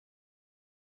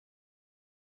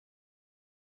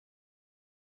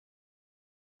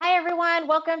everyone.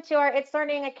 Welcome to our It's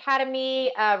Learning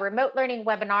Academy remote learning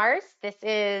webinars. This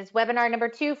is webinar number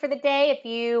 2 for the day. If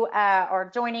you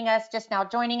are joining us, just now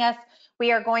joining us,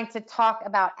 we are going to talk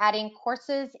about adding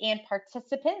courses and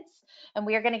participants, and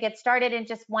we are going to get started in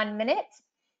just 1 minute.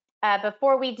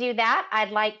 Before we do that,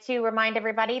 I'd like to remind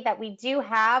everybody that we do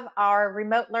have our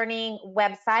remote learning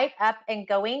website up and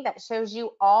going that shows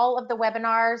you all of the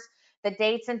webinars, the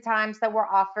dates and times that we're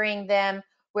offering them.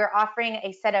 We're offering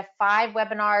a set of 5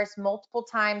 webinars multiple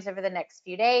times over the next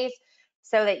few days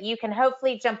so that you can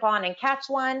hopefully jump on and catch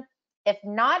one. If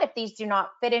not, if these do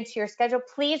not fit into your schedule,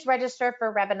 please register for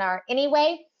a webinar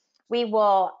anyway. We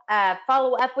will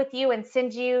follow up with you and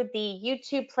send you the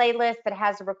YouTube playlist that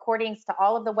has recordings to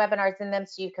all of the webinars in them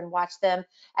so you can watch them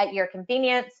at your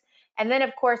convenience. And then,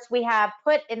 of course, we have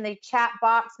put in the chat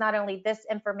box not only this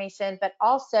information, but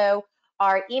also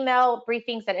our email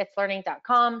briefings at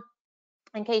itslearning.com.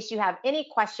 In case you have any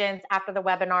questions after the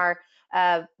webinar,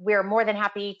 we're more than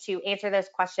happy to answer those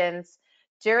questions.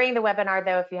 During the webinar,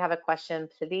 though, if you have a question,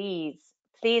 please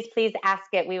ask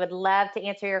it. We would love to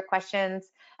answer your questions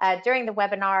during the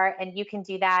webinar, and you can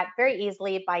do that very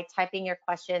easily by typing your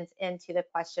questions into the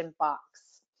question box.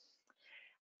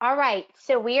 All right,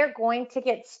 so we are going to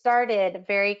get started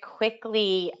very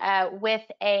quickly with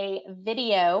a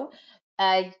video.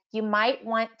 You might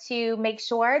want to make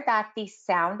sure that the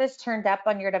sound is turned up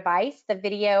on your device. The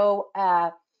video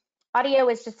audio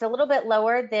is just a little bit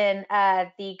lower than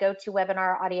the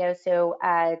GoToWebinar audio, so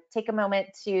take a moment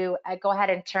to go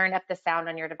ahead and turn up the sound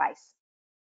on your device.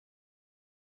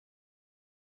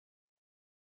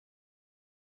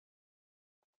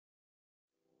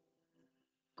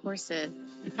 Courses,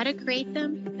 how to create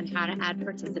them, and how to add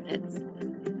participants.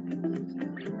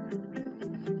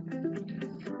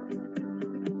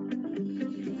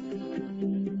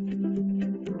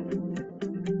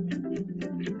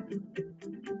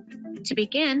 To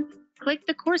begin, click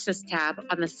the Courses tab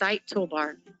on the site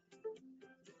toolbar.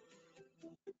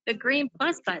 The green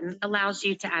plus button allows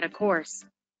you to add a course.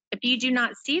 If you do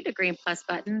not see the green plus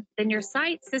button, then your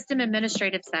site system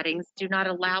administrative settings do not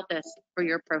allow this for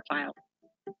your profile.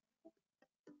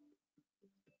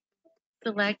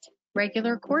 Select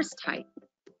Regular Course Type.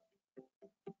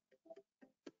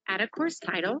 Add a course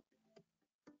title.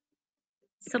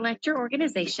 Select your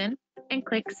organization and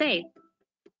click Save.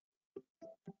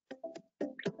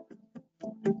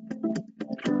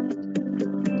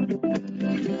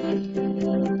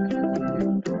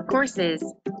 Courses,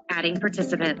 adding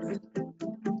participants.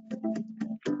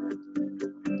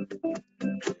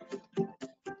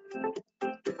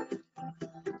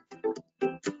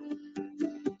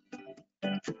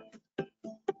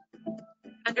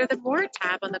 Under the More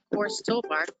tab on the course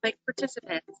toolbar, click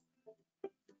Participants.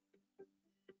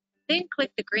 Then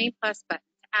click the green plus button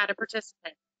to add a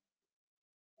participant.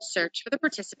 Search for the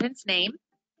participant's name.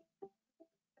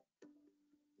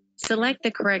 Select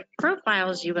the correct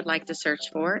profiles you would like to search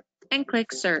for and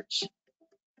click Search.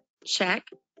 Check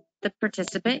the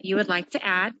participant you would like to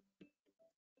add.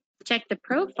 Check the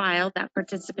profile that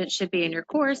participant should be in your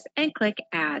course and click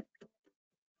Add.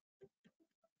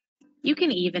 You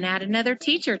can even add another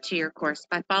teacher to your course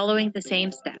by following the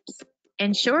same steps.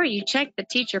 Ensure you check the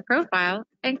teacher profile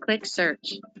and click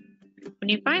Search. When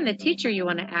you find the teacher you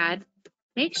want to add,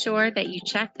 make sure that you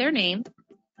check their name.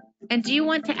 And do you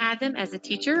want to add them as a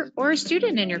teacher or a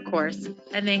student in your course?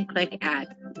 And then click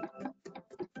Add.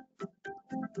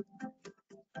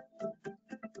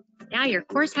 Now your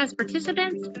course has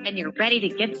participants and you're ready to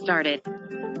get started.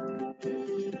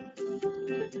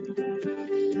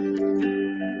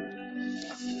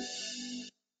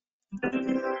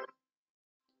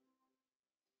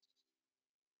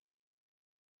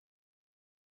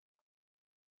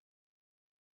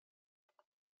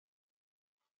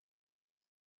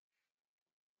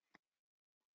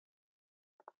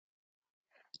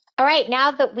 All right, now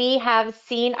that we have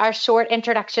seen our short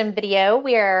introduction video,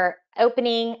 we are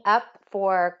opening up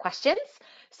for questions.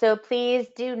 So please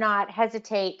do not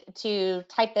hesitate to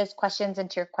type those questions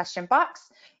into your question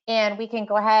box, and we can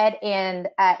go ahead and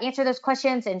answer those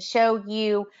questions and show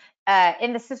you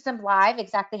in the system live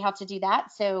exactly how to do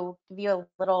that. So give you a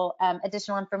little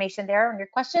additional information there on your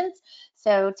questions.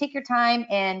 So take your time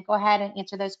and go ahead and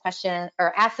answer those questions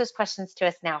or ask those questions to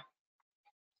us now.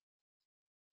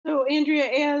 So Andrea,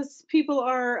 as people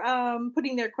are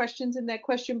putting their questions in that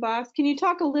question box, can you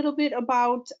talk a little bit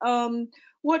about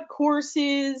what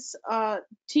courses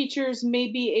teachers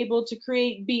may be able to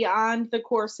create beyond the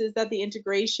courses that the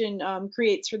integration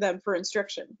creates for them for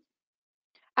instruction?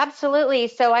 Absolutely.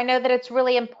 So I know that it's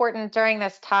really important during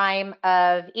this time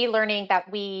of e-learning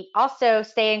that we also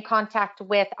stay in contact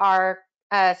with our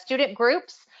student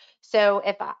groups So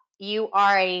if you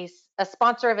are a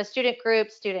sponsor of a student group,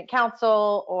 student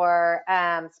council, or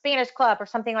Spanish club or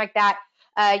something like that,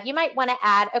 you might want to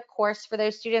add a course for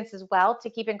those students as well to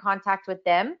keep in contact with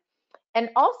them. And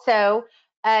also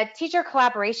teacher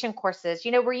collaboration courses.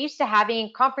 You know, we're used to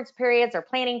having conference periods or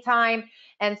planning time,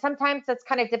 and sometimes that's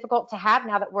kind of difficult to have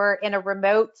now that we're in a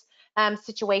remote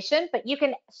situation, but you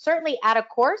can certainly add a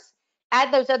course,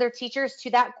 add those other teachers to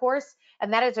that course,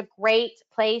 and that is a great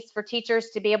place for teachers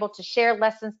to be able to share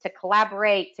lessons, to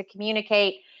collaborate, to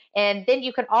communicate, and then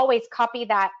you can always copy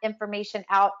that information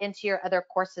out into your other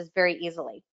courses very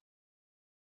easily.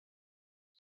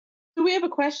 So we have a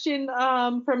question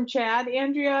from Chad.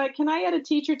 Andrea, can I add a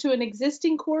teacher to an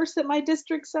existing course that my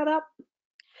district set up?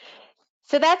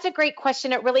 So that's a great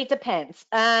question. It really depends.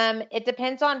 It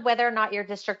depends on whether or not your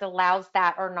district allows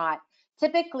that or not.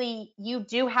 Typically, you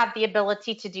do have the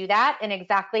ability to do that in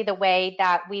exactly the way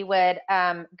that we would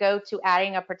go to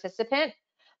adding a participant.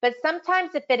 But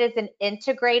sometimes if it is an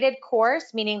integrated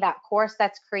course, meaning that course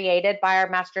that's created by our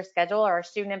master schedule or our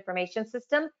student information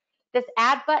system, this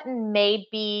add button may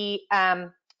be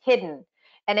hidden.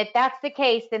 And if that's the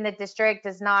case, then the district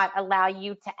does not allow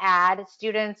you to add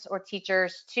students or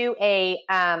teachers to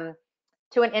an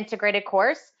integrated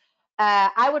course.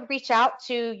 I would reach out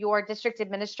to your district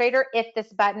administrator if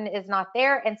this button is not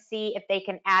there and see if they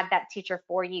can add that teacher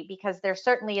for you, because there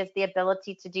certainly is the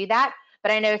ability to do that.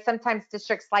 But I know sometimes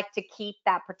districts like to keep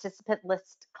that participant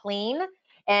list clean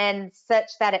and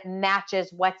such that it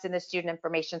matches what's in the student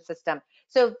information system.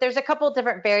 So there's a couple of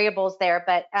different variables there,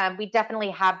 but we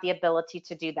definitely have the ability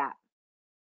to do that.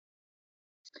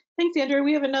 Thanks, Andrea.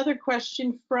 We have another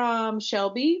question from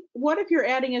Shelby. What if you're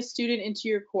adding a student into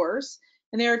your course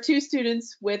and there are two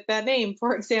students with that name?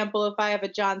 For example, if I have a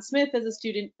John Smith as a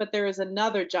student, but there is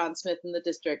another John Smith in the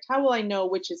district, how will I know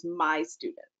which is my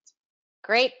student?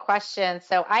 Great question.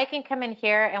 So I can come in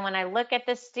here, and when I look at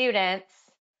the students,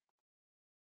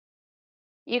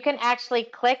 you can actually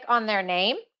click on their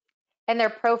name and their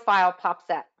profile pops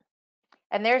up.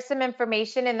 And there's some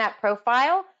information in that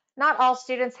profile. Not all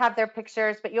students have their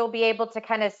pictures, but you'll be able to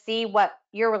kind of see what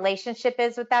your relationship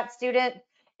is with that student,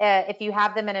 if you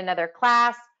have them in another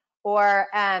class, or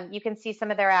you can see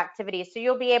some of their activities. So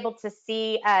you'll be able to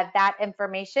see that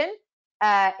information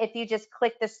if you just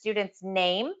click the student's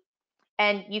name,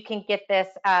 and you can get this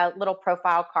little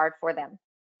profile card for them.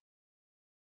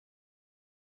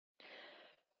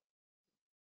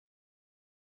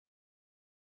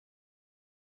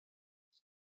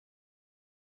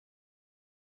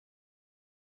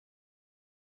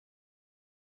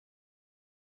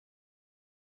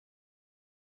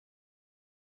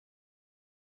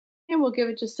 And we'll give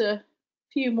it just a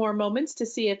few more moments to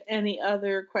see if any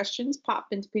other questions pop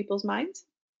into people's minds.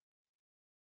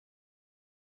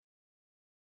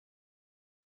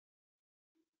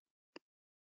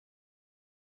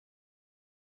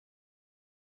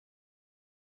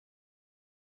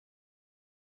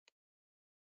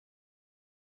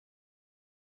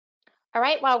 All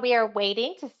right, while we are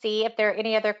waiting to see if there are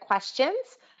any other questions,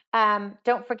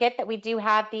 don't forget that we do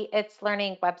have the It's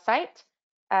Learning website.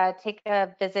 Take a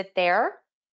visit there.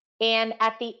 And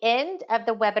at the end of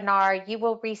the webinar, you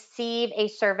will receive a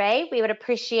survey. We would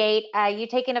appreciate you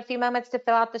taking a few moments to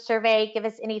fill out the survey, give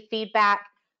us any feedback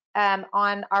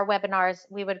on our webinars.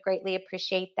 We would greatly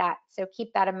appreciate that. So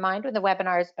keep that in mind when the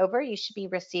webinar is over. You should be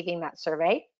receiving that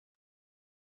survey.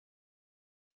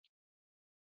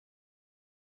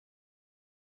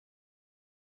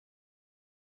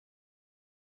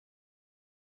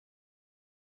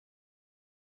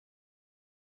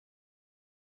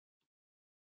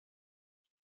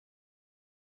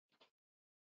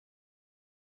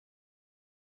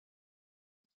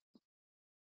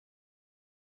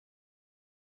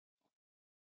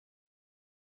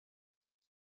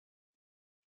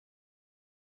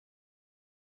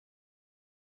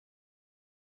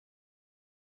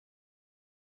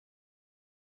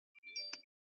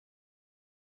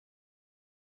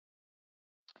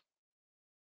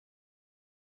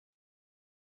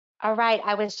 All right,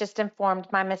 I was just informed,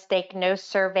 my mistake, no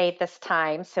survey this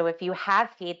time. So if you have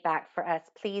feedback for us,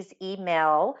 please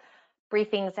email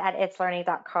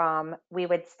briefings@itslearning.com. We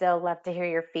would still love to hear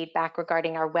your feedback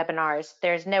regarding our webinars.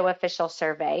 There's no official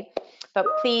survey, but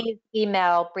please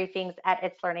email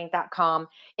briefings@itslearning.com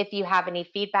if you have any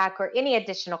feedback or any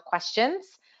additional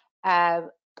questions.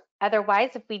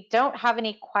 Otherwise, if we don't have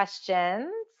any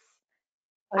questions,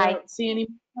 I don't see any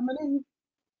coming in.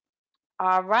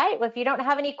 All right. Well, if you don't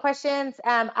have any questions,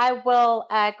 I will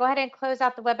go ahead and close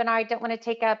out the webinar. I don't want to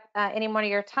take up any more of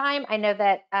your time. I know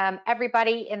that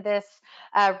everybody in this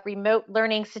remote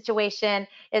learning situation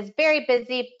is very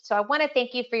busy. So I want to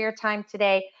thank you for your time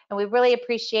today, and we really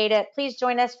appreciate it. Please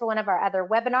join us for one of our other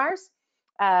webinars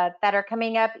that are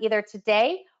coming up either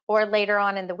today or later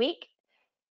on in the week.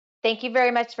 Thank you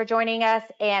very much for joining us,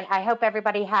 and I hope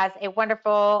everybody has a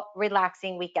wonderful,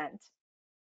 relaxing weekend.